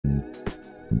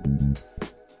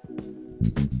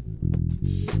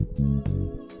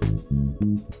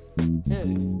Yeah.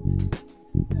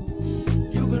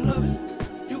 You can love it,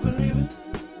 you can leave it.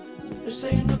 They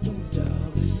say nothing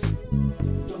without it.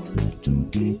 Don't let them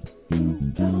keep you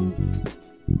down.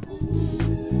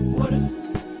 What if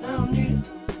I don't need it?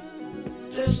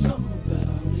 There's something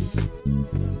about it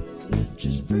that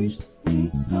just frees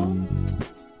me out.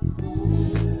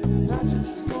 I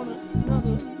just want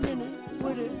another minute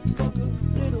with it. Fuck a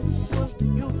little, what's the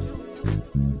use?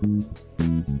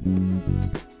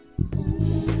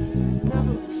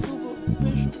 Never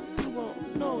superficial, you won't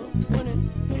know it when it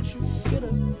hits you. Get a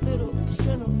little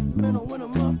sentimental when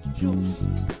I'm off the juice.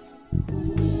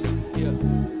 Yeah.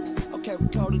 Okay, we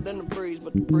colder than the breeze,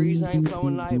 but the breeze ain't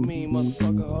flowing like me,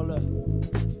 motherfucker. Hold up.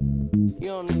 You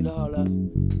don't need to hold up.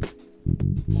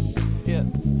 Yeah.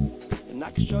 And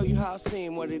I can show you how I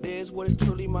seem, what it is, what it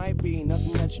truly might be.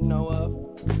 Nothing that you know of.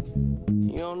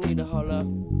 You don't need to hold up.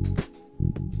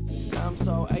 I'm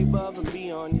so above and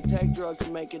beyond. You take drugs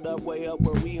to make it up, way up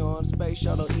where we on. Space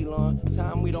shuttle Elon.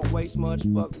 Time we don't waste much.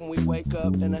 Fuck when we wake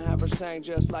up. Then I have her sang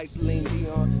just like Celine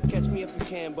Dion. Catch me if you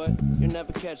can, but you'll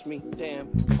never catch me. Damn.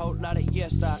 Whole lot of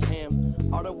yes I am.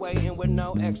 All the way in with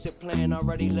no exit plan.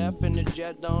 Already left and the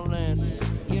jet don't land.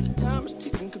 Yeah, the time is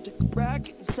ticking. Come take a ride,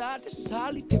 get inside. This is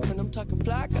highly different. I'm talking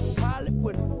fly, got a pilot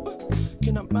with it.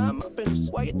 Can I mind my business?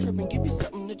 Why you tripping? Give you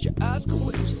something that your eyes can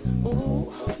witness.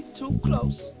 Ooh, you too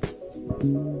close.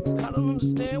 I don't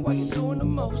understand why you're doing the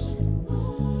most.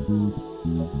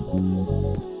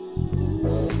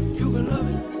 You can love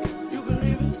it, you can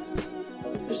leave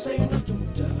it. They say nothing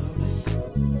without it.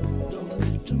 Don't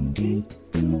let them keep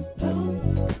you down.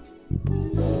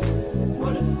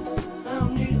 What if I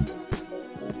don't need it?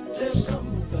 There's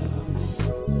something about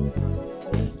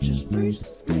it that just frees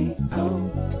me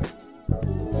out.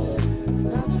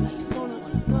 I just want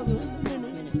another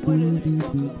minute with it.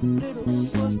 Fuck a little,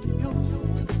 what's the use?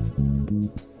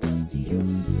 What's the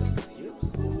use?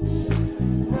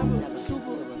 Never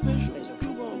superficial,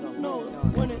 you won't know it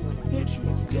when it hits you.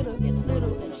 Get a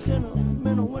little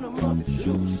sentimental when I'm off the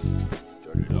juice.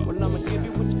 Well, I'ma give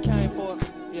you what you came for.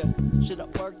 Yeah, shit, I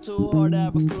work too hard to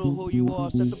have a clue who you are.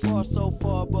 Set the bar so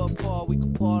far above par. We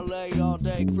can parlay all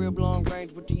day, crib long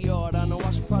range with the yard. I know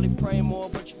I should probably pray more,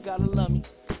 but you gotta love me.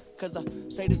 Cause I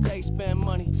say that they spend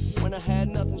money. When I had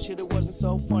nothing, shit, it wasn't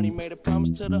so funny. Made a promise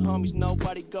to the homies,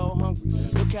 nobody go hungry.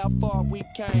 Look how far we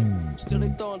came. Still they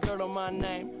throwing dirt on my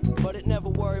name, but it never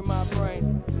worried my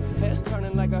brain. Heads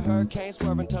turning like a hurricane,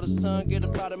 swerving till the sun get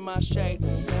up out of my shade.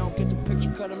 They don't get the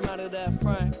picture, cut them out of that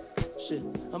frame. Shit,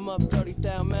 I'm up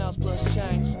 30,000 miles plus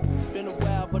change. It's been a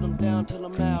while, but I'm down till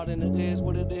I'm out. And it is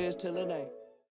what it is till it ain't.